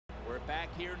Back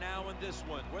here now in this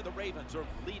one, where the Ravens are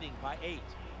leading by 8.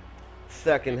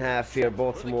 Second half here,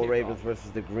 Baltimore Ravens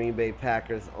versus the Green Bay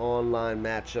Packers online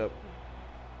matchup.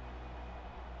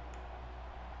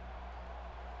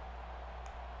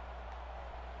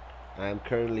 I am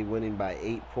currently winning by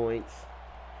 8 points.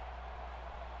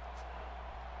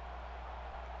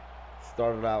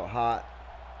 Started out hot.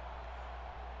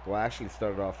 Well, I actually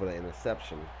started off with an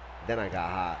interception. Then I got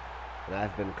hot. And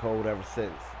I've been cold ever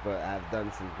since. But I've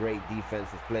done some great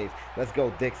defensive plays. Let's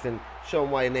go, Dixon. Show him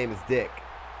why your name is Dick.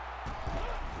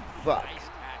 Fuck.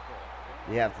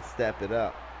 You have to step it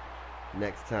up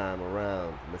next time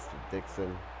around, Mr.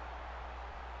 Dixon.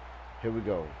 Here we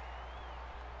go.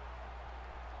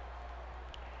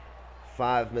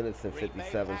 5 minutes and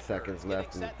 57 seconds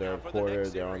left in the third quarter.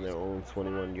 They're on their own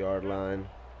 21-yard line.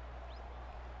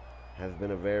 Has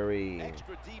been a very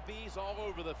extra DBs all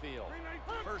over the field.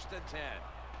 1st and 10.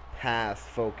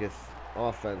 pass-focused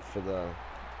offense for the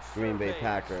Green Bay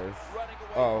Packers.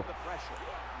 Oh,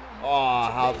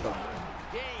 how the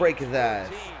break his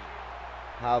ass.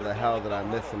 How the hell did I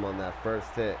miss him on that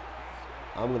first hit?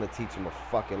 I'm going to teach him a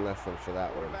fucking lesson for that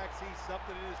one.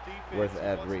 Where's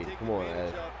Ed Reed? Come on,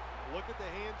 Ed. Look at the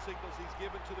hand signals he's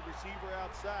given to the receiver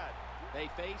outside. They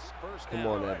face first down.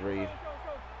 Come on, Ed Reed.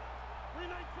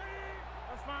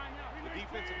 The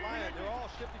defensive line, they're all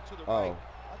shifting to the right.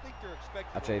 I think they're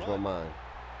expecting I changed my mind.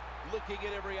 Looking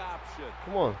at every option.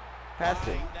 Come on, pass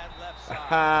it.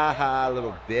 Ha ha,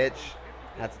 little bitch.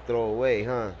 Had to throw away,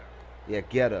 huh? Yeah,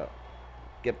 get up.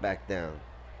 Get back down.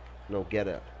 No, get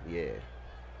up. Yeah.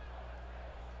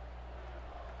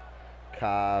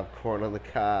 Cobb, corn on the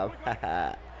cob.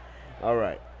 All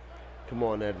right. Come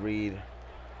on, Ed Reed.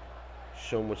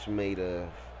 Show them what you're made of.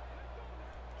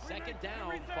 2nd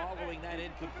down following that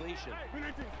incompletion.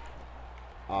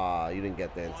 You didn't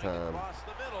get that in time.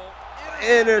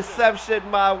 Interception,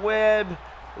 my Webb.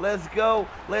 Let's go.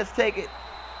 Let's take it.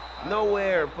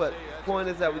 Nowhere. But the point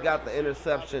is that we got the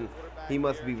interception. He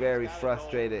must be very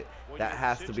frustrated. That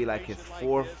has to be like his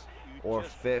 4th or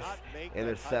 5th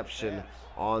interception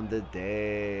on the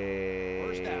day.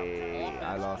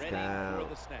 I lost count.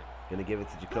 Gonna give it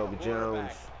to Jacoby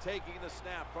Jones.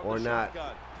 Or not.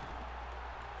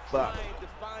 But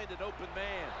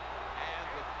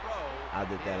I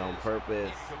did that on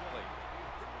purpose.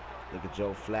 Look at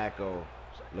Joe Flacco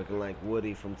looking like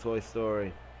Woody from Toy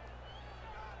Story.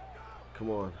 Come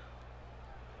on.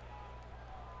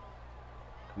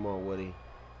 Come on, Woody.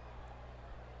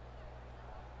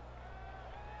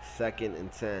 2nd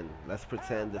and 10. Let's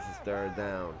pretend this is 3rd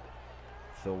down.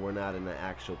 So we're not in an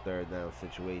actual 3rd down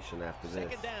situation after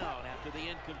this. 2nd down after the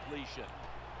incompletion.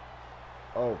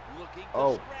 Oh.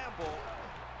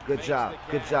 Good job.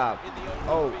 Good job.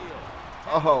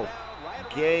 Oh.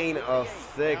 Gain of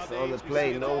 6 on the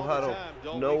play. No huddle.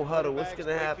 No huddle. What's going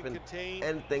to happen?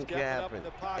 Anything can happen.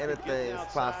 Anything is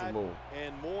possible.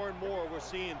 And more we're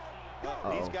seeing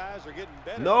these guys are getting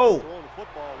better. No.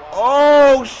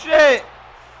 Oh, shit.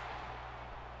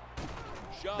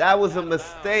 That was a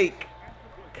mistake.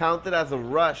 Counted as a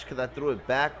rush because I threw it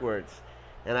backwards.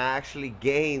 And I actually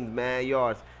gained man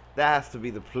yards. That has to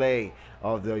be the play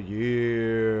of the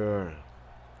year.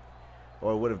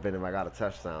 Or it would have been if I got a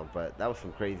touchdown. But that was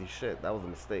some crazy shit. That was a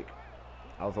mistake.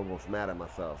 I was almost mad at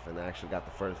myself. And I actually got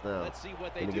the 1st down.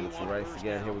 Let me give it to Rice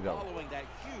again. Here we go.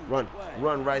 Run.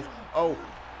 Run, Rice. Oh,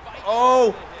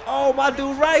 my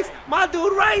dude Rice. My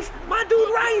dude Rice. My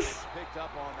dude Rice.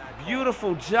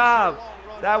 Beautiful job.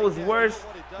 That was worse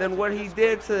than what he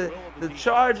did to the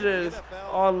Chargers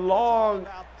on long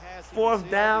 4th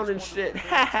down and shit.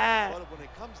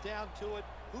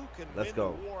 Let's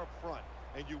go.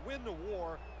 And you win the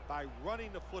war by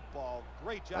running the football.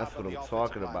 Great job. That's what I'm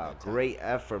talking about. Great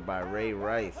effort by Ray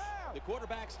Rice.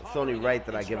 It's only right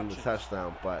that I give him the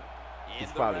touchdown, but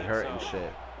he's probably hurt and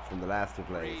shit from the last 2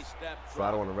 plays. So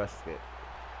I don't want to risk it.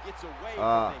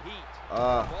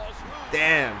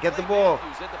 Damn, get the ball.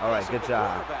 All right, good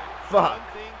job. Fuck.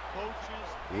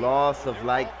 Loss of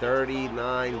like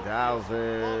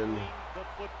 39,000.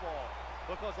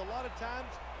 Because a lot of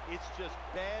times it's just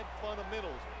bad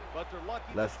fundamentals. But they're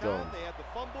lucky. Let's go. They had the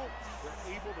fumble.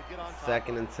 They're able to get on top.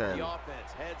 2nd and 10. The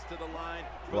offense heads to the line.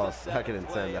 Well, 2nd and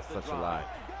 10. That's such a lie.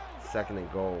 2nd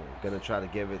and goal. Gonna try to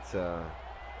give it to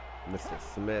Mr.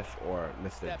 Smith or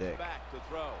Mr. Dick.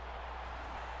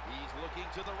 He's looking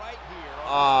to the right here.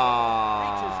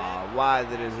 Why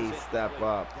didn't he step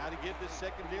up?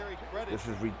 This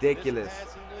is ridiculous.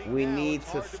 We need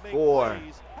to score.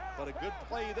 But a good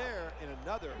play there in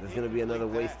another. There's going to be another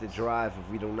wasted drive if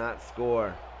we do not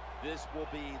score. This will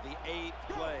be the 8th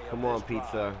play. Come on,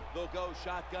 Pizza. They'll go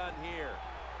shotgun here.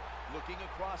 Looking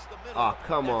across the middle. Oh,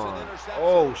 come That's an on. interception.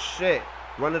 Oh, shit.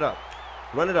 Run it up.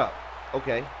 Run it up.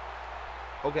 Okay.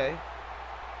 Okay.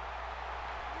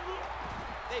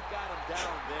 They've got him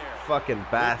down there. Fucking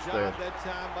bastard. Good job that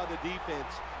time by the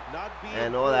defense. Not being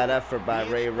And all that effort by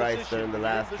being Ray in Rice position. during the When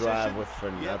you're in last drive position, was for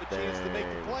you have a chance to make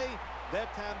the nothing. play.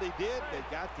 That time they did. They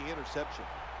got the interception.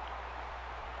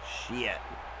 Shit.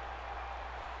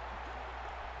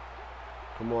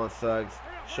 Come on, Suggs.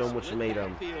 Show him what you made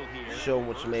of. Show him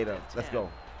what you made of. Let's go.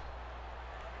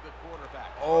 The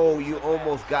quarterback. Oh, you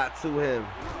almost got to him.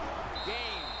 Gains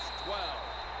 12.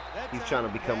 That He's time trying to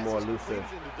the become pass more is elusive,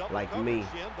 completed into double like coverage, me.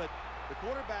 Jim, but the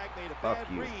quarterback made a Fuck bad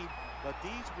you. read. But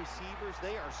these receivers,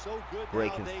 they are so good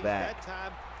Break his nowadays. back. That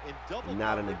time in double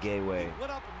Not in a coverage, gay way. He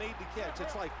went up and made the catch.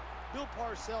 It's like Bill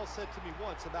Parcells said to me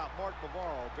once about Mark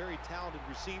Bavaro, a very talented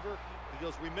receiver. He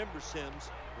goes, remember,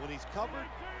 Sims, when he's covered,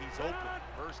 he's open.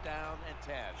 First down and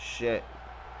 10. Shit.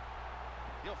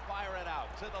 He'll fire it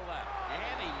out to the left. And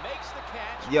he makes the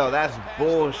catch. Yo, that's Just past the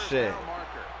bullshit. first down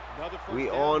marker. Another first We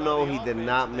down all by know the he did offense,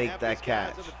 not and they make have that these guys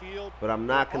catch. on the field. But I'm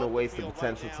not going to Off the waste the field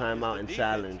potential right now is timeout the and defense.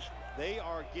 challenge They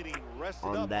are getting rested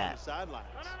on up that. on the sidelines.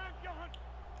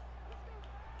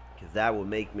 because that would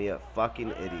make me a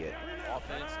fucking idiot.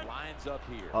 Offense lines up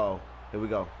here. Uh-oh. Here we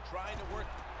go. Trying to work.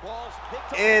 Balls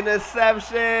picked up.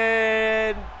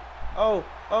 Interception! Oh,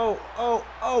 oh, oh,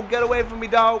 oh, get away from me,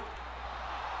 dog.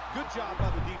 Good job by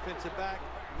the defensive back.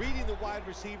 Reading the wide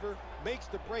receiver, makes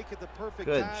the break at the perfect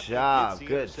Good time. job,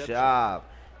 good job.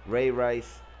 Ray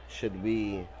Rice should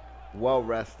be well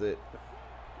rested.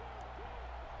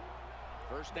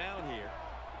 First down here.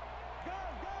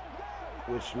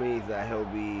 Which means that he'll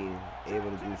be able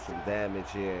to do some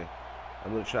damage here.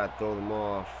 I'm going to try to throw them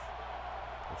off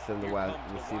and send the wide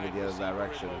receiver the other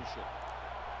direction.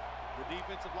 The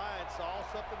defensive line saw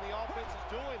something the offense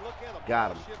is doing. Look at him.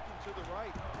 Got him. Shifting to the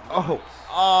right. Oh,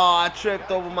 I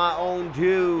tripped over my own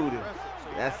dude.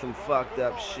 That's some fucked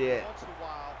up shit. Once in a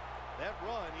while, that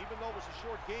run, even though it was a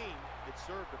short game, it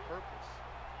served a purpose.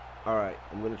 All right,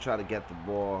 I'm going to try to get the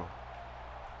ball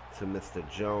to Mr.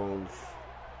 Jones.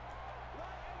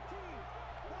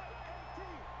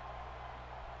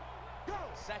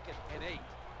 Second and 8.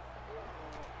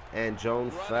 And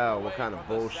Jones fell. What kind of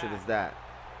bullshit is that?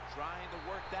 Trying to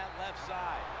work that left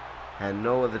side. Had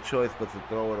no other choice but to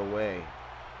throw it away.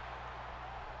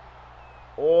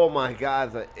 Oh my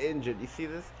God, they're injured. You see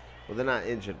this? Well, they're not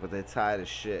injured, but they're tired as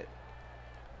shit.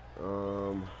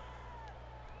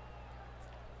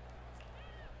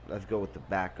 Let's go with the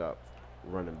backup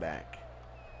running back.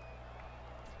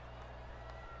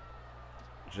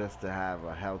 Just to have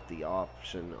a healthy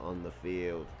option on the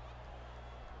field.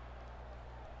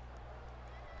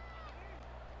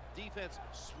 Defense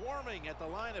swarming at the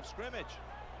line of scrimmage.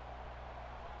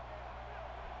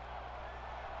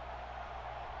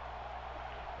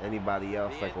 Anybody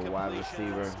else The like a wide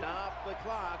incompletion receiver? Stop the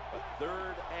clock, but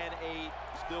third and 8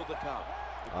 still to come.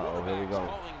 The Uh-oh, here we quarterback's go.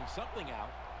 calling something out.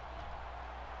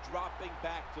 Dropping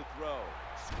back to throw.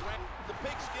 The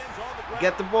pigskins on the ground.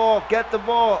 Get the ball, get the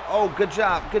ball. Oh, good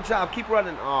job, good job. Keep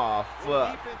running. Oh, Well,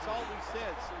 fuck. defense always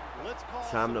says, let's call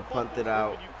Time to some punt fumbles, it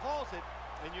out. but when you cause it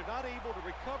and you're not able to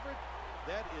recover it,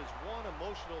 that is one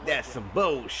emotional That's letdown. some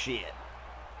bullshit.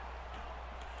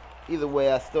 Either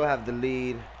way, I still have the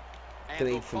lead. And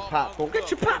Gonna they'll eat some call on popcorn. the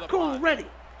Get your for the popcorn punt. ready.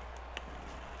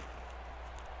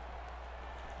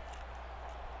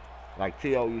 Like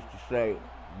T.O. used to say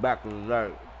back in the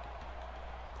day.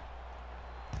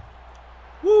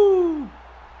 Woo!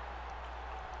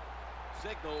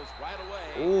 Signals right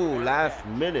away. Ooh, Fair last catch.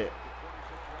 minute.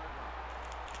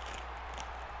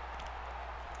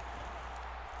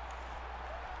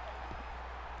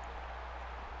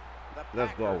 The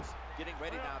Let's go. Packers getting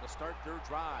ready now to start their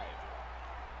drive.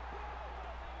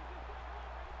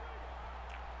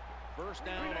 First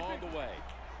down on the way.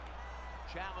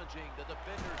 Challenging the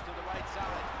defenders to the right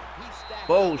side. He stacked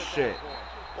Bullshit. up with that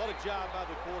point. What a job by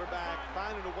the quarterback,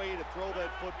 finding a way to throw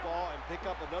that football and pick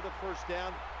up another first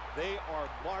down. They are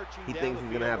marching He down thinks the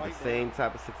he's gonna field have right the same now.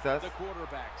 type of success. The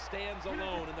quarterback stands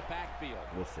alone in the backfield.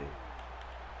 We'll see.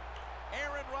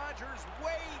 Aaron Rodgers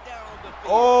way down the field.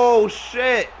 Oh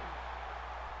shit!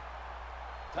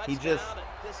 He Touchdown, just and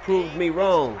this proved game me is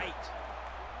wrong. tight.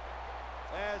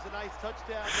 As a nice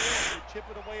touchdown there, you're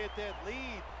chipping away at that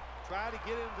lead. Try to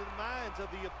get into the minds of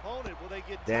the opponent. Will they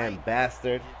get Damn tight?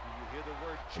 bastard. You hear the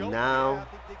word choke. Now- I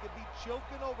think they could be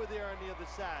choking over there on the other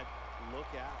side. Look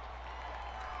out.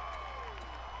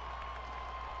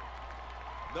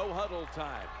 No huddle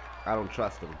time. I don't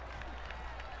trust him.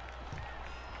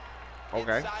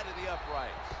 Okay. Inside of the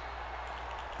uprights.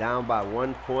 Down by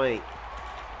 1 point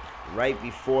right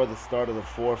before the start of the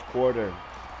fourth quarter.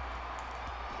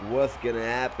 what's going to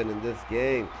happen in this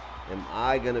game. Am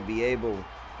I going to be able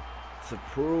to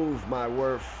prove my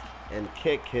worth and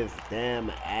kick his damn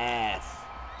ass?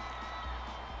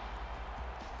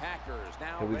 Packers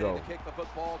now Here we ready go. to kick the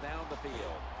football down the field.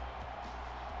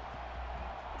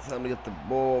 Time to get the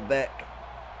ball back.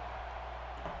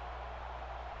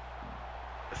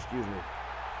 Excuse me.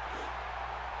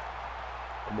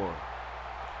 Come on.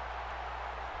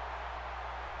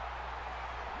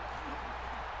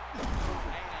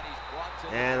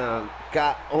 And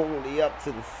got only up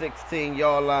to the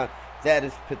 16-yard line. That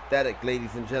is pathetic,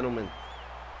 ladies and gentlemen.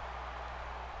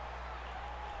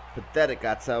 Pathetic,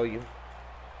 I tell you.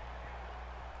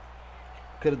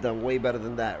 Could have done way better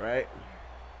than that, right?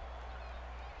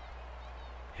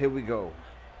 Here we go.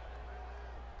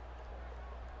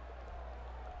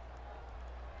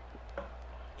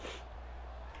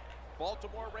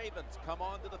 Baltimore Ravens come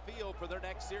onto the field for their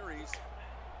next series.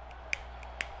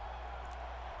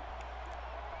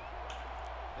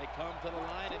 They come to the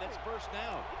line, and it's first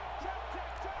down.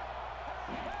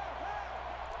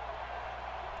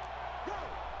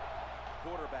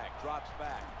 Quarterback drops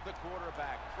back. The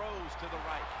quarterback throws to the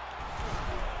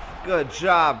right. Good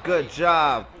job, good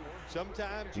job.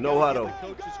 Sometimes you No gotta huddle.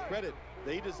 give the coaches credit.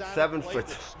 They designed 7 a play foot.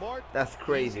 that's smart, That's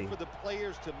crazy. easy for the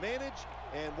players to manage,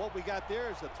 and what we got there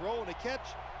is a throw and a catch,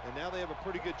 and now they have a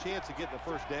pretty good chance of getting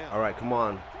the first down. All right, come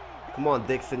on. Come on,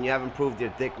 Dixon. You haven't proved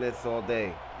your dickness all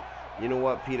day. You know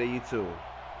what, Peter? You too.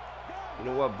 You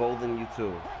know what, Bolden? You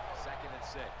too. 2nd and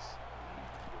 6.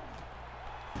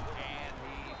 And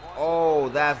Oh,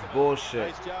 that's bullshit.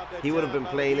 Nice job that He would have time been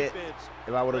by playing the it defense.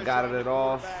 if I would have Pressure gotten on it the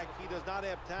off. quarterback. He does not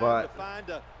have time But to find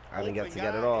a I didn't get to open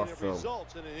get it guy, off, and so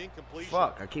results in an incompletion.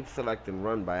 fuck. I keep selecting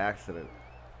run by accident.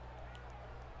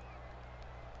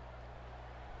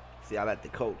 See, I let the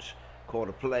coach call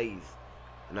the plays,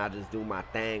 and I just do my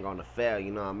thing on the field.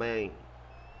 You know what I mean?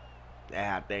 That's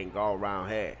how things go around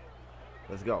here.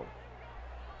 Let's go.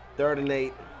 3rd and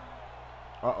 8.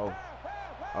 Uh-oh.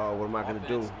 Oh, what am I going to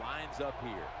do? offense lines up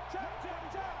here.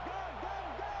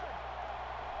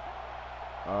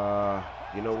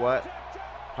 You know what?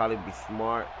 Probably be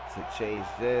smart to change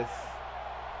this.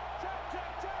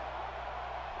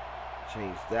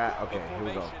 Change that. Okay, The here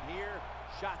we go. formation here,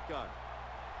 shotgun.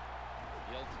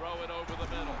 He'll throw it over the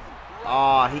middle.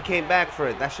 Oh, he came back for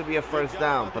it. That should be a first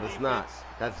down, but it's not.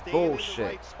 That's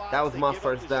bullshit. That was my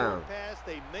first down.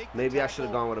 Maybe I should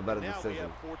have gone with a better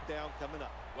decision. Fourth down coming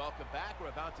up. Welcome back. We're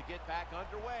about to get back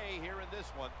underway here in this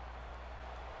one.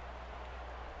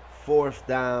 4th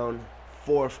down,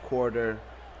 4th quarter.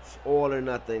 It's all or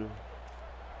nothing.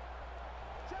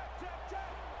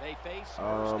 They face first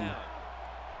down.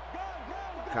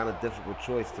 Kind of difficult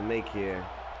choice to make here.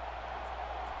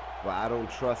 But I don't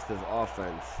trust his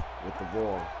offense with the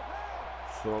ball.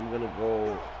 So I'm going to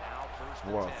go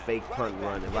for a fake punt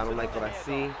run. If I don't like what I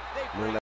see, I'm going to let